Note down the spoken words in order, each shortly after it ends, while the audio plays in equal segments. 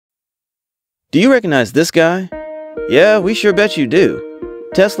Do you recognize this guy? Yeah, we sure bet you do.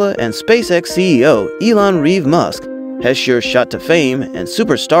 Tesla and SpaceX CEO Elon Musk has sure shot to fame and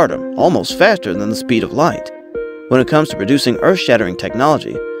superstardom almost faster than the speed of light. When it comes to producing earth-shattering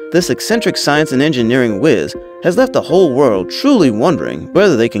technology, this eccentric science and engineering whiz has left the whole world truly wondering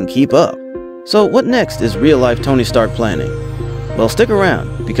whether they can keep up. So what next is real-life Tony Stark planning? Well, stick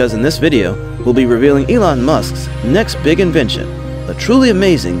around, because in this video, we'll be revealing Elon Musk's next big invention, a truly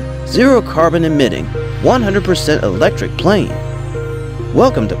amazing, zero-carbon emitting, 100% electric plane.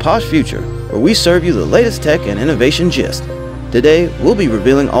 Welcome to Posh Future, where we serve you the latest tech and innovation gist. Today, we'll be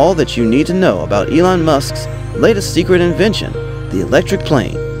revealing all that you need to know about Elon Musk's latest secret invention, the electric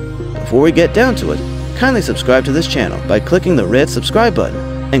plane. Before we get down to it, kindly subscribe to this channel by clicking the red subscribe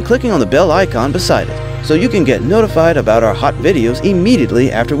button and clicking on the bell icon beside it, so you can get notified about our hot videos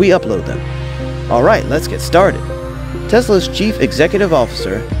immediately after we upload them. Alright, let's get started. Tesla's Chief Executive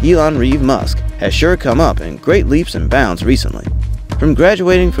Officer, Elon Musk, has sure come up in great leaps and bounds recently. From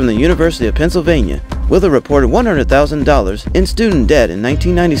graduating from the University of Pennsylvania with a reported $100,000 in student debt in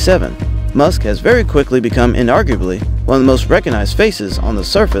 1997, Musk has very quickly become inarguably one of the most recognized faces on the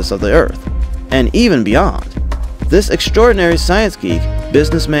surface of the Earth, and even beyond. This extraordinary science geek,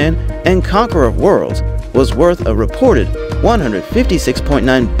 businessman, and conqueror of worlds was worth a reported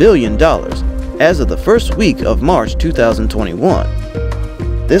 $156.9 billion as of the first week of March 2021.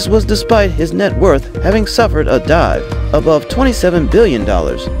 This was despite his net worth having suffered a dive above $27 billion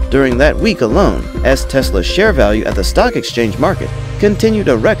during that week alone, as Tesla's share value at the stock exchange market continued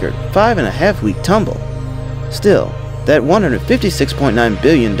a record 5.5-week tumble. Still, that $156.9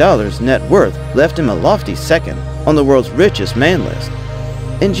 billion net worth left him a lofty second on the world's richest man list.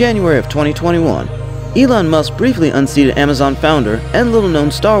 In January of 2021, Elon Musk briefly unseated Amazon founder and little-known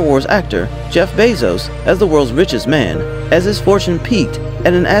Star Wars actor Jeff Bezos as the world's richest man, as his fortune peaked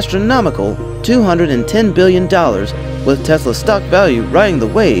at an astronomical $210 billion, with Tesla's stock value riding the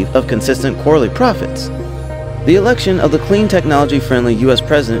wave of consistent quarterly profits. The election of the clean technology-friendly U.S.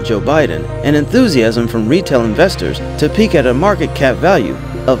 President Joe Biden and enthusiasm from retail investors to peak at a market cap value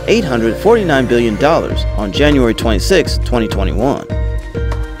of $849 billion on January 26, 2021.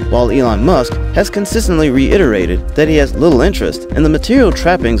 While Elon Musk has consistently reiterated that he has little interest in the material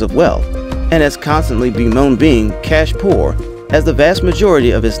trappings of wealth and has constantly bemoaned being cash poor, as the vast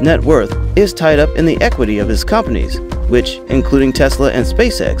majority of his net worth is tied up in the equity of his companies, which, including Tesla and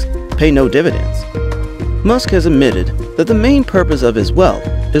SpaceX, pay no dividends. Musk has admitted that the main purpose of his wealth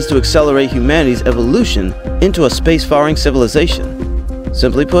is to accelerate humanity's evolution into a space-faring civilization.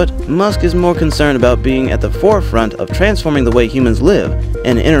 Simply put, Musk is more concerned about being at the forefront of transforming the way humans live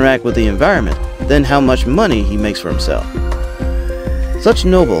and interact with the environment than how much money he makes for himself. Such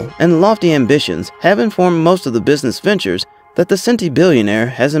noble and lofty ambitions have informed most of the business ventures that the centibillionaire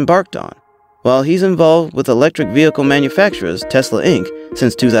has embarked on. While he's involved with electric vehicle manufacturers Tesla Inc.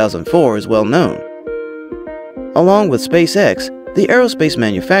 since 2004 is well known. Along with SpaceX, the aerospace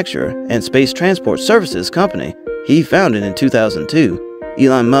manufacturer and space transport services company he founded in 2002,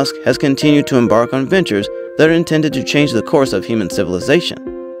 Elon Musk has continued to embark on ventures that are intended to change the course of human civilization.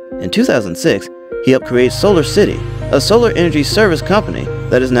 In 2006, he helped create Solar City, a solar energy service company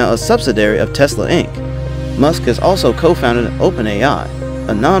that is now a subsidiary of Tesla Inc. Musk has also co-founded OpenAI,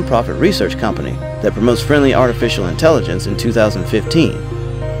 a non-profit research company that promotes friendly artificial intelligence, in 2015.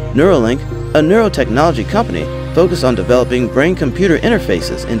 Neuralink, a neurotechnology company focused on developing brain-computer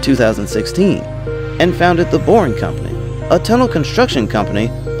interfaces, in 2016, and founded The Boring Company, a tunnel construction company,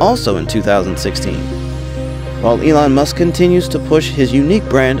 also in 2016. While Elon Musk continues to push his unique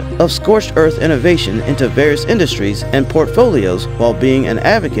brand of scorched earth innovation into various industries and portfolios while being an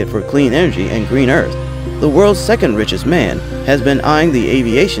advocate for clean energy and green earth, the world's second richest man has been eyeing the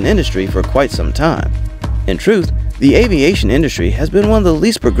aviation industry for quite some time. In truth, the aviation industry has been one of the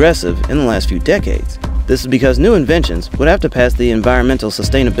least progressive in the last few decades. This is because new inventions would have to pass the environmental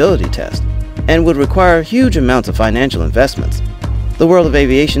sustainability test and would require huge amounts of financial investments. The world of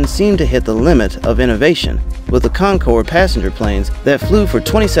aviation seemed to hit the limit of innovation with the Concorde passenger planes that flew for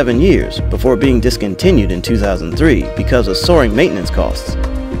 27 years before being discontinued in 2003 because of soaring maintenance costs.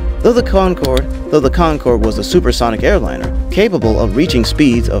 Though the Concorde was a supersonic airliner capable of reaching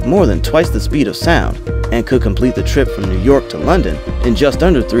speeds of more than twice the speed of sound and could complete the trip from New York to London in just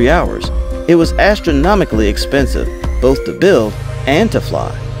under 3 hours, it was astronomically expensive both to build and to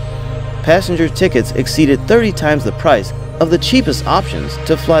fly. Passenger tickets exceeded 30 times the price of the cheapest options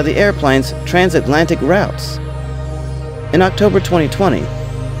to fly the airplane's transatlantic routes. In October 2020,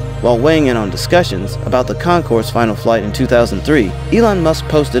 while weighing in on discussions about the Concorde's final flight in 2003, Elon Musk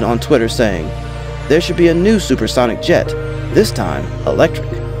posted on Twitter saying, "There should be a new supersonic jet, this time electric."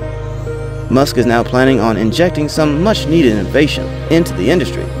 Musk is now planning on injecting some much-needed innovation into the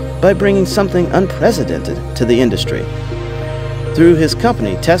industry by bringing something unprecedented to the industry. Through his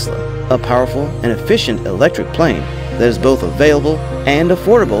company Tesla, a powerful and efficient electric plane that is both available and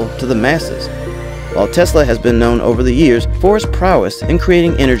affordable to the masses. While Tesla has been known over the years for its prowess in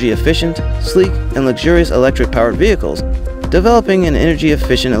creating energy-efficient, sleek, and luxurious electric-powered vehicles, developing an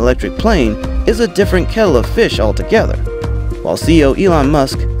energy-efficient electric plane is a different kettle of fish altogether. While CEO Elon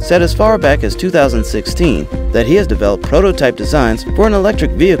Musk said as far back as 2016 that he has developed prototype designs for an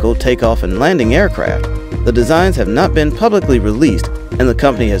electric vehicle takeoff and landing aircraft, the designs have not been publicly released and the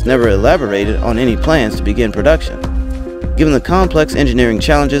company has never elaborated on any plans to begin production. Given the complex engineering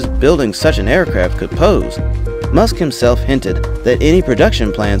challenges building such an aircraft could pose, Musk himself hinted that any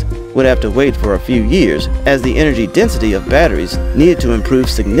production plans would have to wait for a few years as the energy density of batteries needed to improve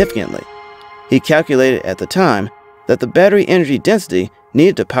significantly. He calculated at the time that the battery energy density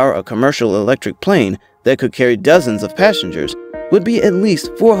needed to power a commercial electric plane that could carry dozens of passengers would be at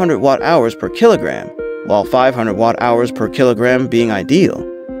least 400 watt-hours per kilogram, while 500 watt-hours per kilogram being ideal.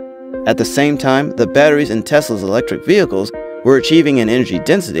 At the same time, the batteries in Tesla's electric vehicles were achieving an energy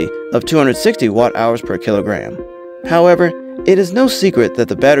density of 260 watt-hours per kilogram. However, it is no secret that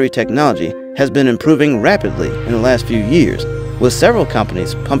the battery technology has been improving rapidly in the last few years, with several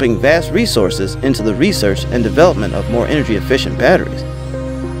companies pumping vast resources into the research and development of more energy-efficient batteries.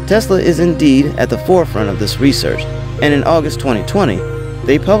 Tesla is indeed at the forefront of this research, and in August 2020,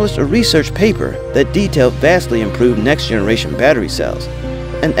 they published a research paper that detailed vastly improved next-generation battery cells.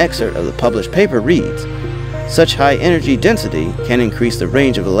 An excerpt of the published paper reads, "Such high energy density can increase the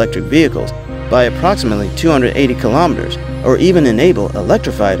range of electric vehicles by approximately 280 kilometers or even enable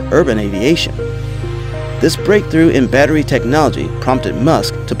electrified urban aviation." This breakthrough in battery technology prompted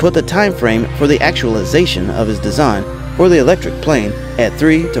Musk to put the time frame for the actualization of his design for the electric plane at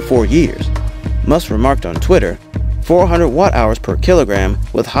 3 to 4 years. Musk remarked on Twitter, 400 watt-hours per kilogram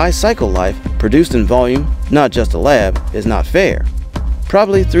with high cycle life produced in volume, not just a lab, is not fair.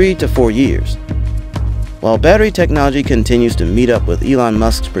 Probably 3 to 4 years. While battery technology continues to meet up with Elon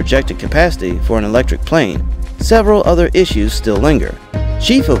Musk's projected capacity for an electric plane, several other issues still linger,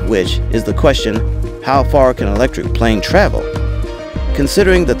 chief of which is the question, how far can an electric plane travel?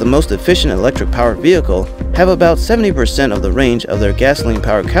 Considering that the most efficient electric-powered vehicle have about 70% of the range of their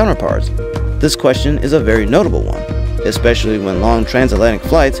gasoline-powered counterparts, this question is a very notable one, especially when long transatlantic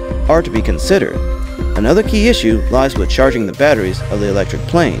flights are to be considered. Another key issue lies with charging the batteries of the electric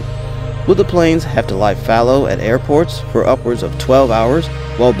plane. Will the planes have to lie fallow at airports for upwards of 12 hours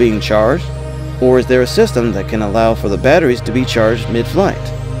while being charged? Or is there a system that can allow for the batteries to be charged mid-flight?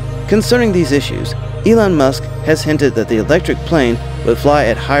 Concerning these issues, Elon Musk has hinted that the electric plane would fly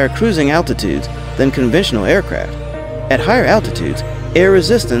at higher cruising altitudes than conventional aircraft. At higher altitudes, air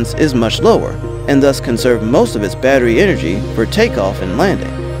resistance is much lower, and thus conserve most of its battery energy for takeoff and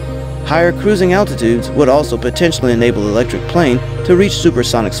landing. Higher cruising altitudes would also potentially enable the electric plane to reach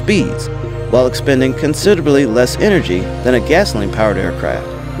supersonic speeds, while expending considerably less energy than a gasoline-powered aircraft.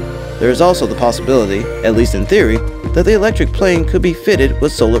 There is also the possibility, at least in theory, that the electric plane could be fitted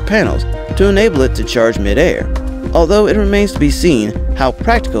with solar panels to enable it to charge mid-air, although it remains to be seen how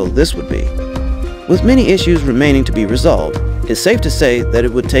practical this would be. With many issues remaining to be resolved, it's safe to say that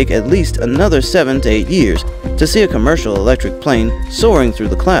it would take at least another 7 to 8 years to see a commercial electric plane soaring through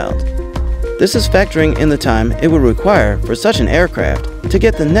the clouds. This is factoring in the time it would require for such an aircraft to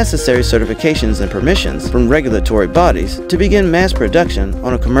get the necessary certifications and permissions from regulatory bodies to begin mass production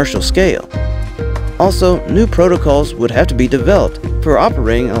on a commercial scale. Also, new protocols would have to be developed for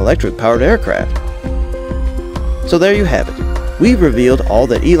operating an electric-powered aircraft. So there you have it. We've revealed all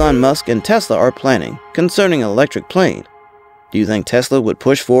that Elon Musk and Tesla are planning concerning an electric plane. Do you think Tesla would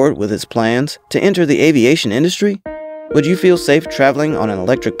push forward with its plans to enter the aviation industry? Would you feel safe traveling on an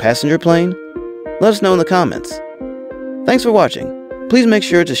electric passenger plane? Let us know in the comments. Thanks for watching. Please make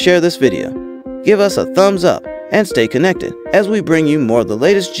sure to share this video. Give us a thumbs up and stay connected as we bring you more of the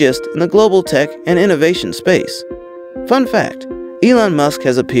latest gist in the global tech and innovation space. Fun fact, Elon Musk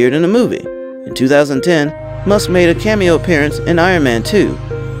has appeared in a movie. In 2010, Musk made a cameo appearance in Iron Man 2,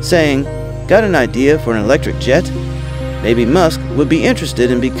 saying, "Got an idea for an electric jet? Maybe Musk would be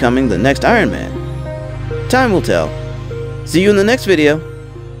interested in becoming the next Iron Man." Time will tell. See you in the next video.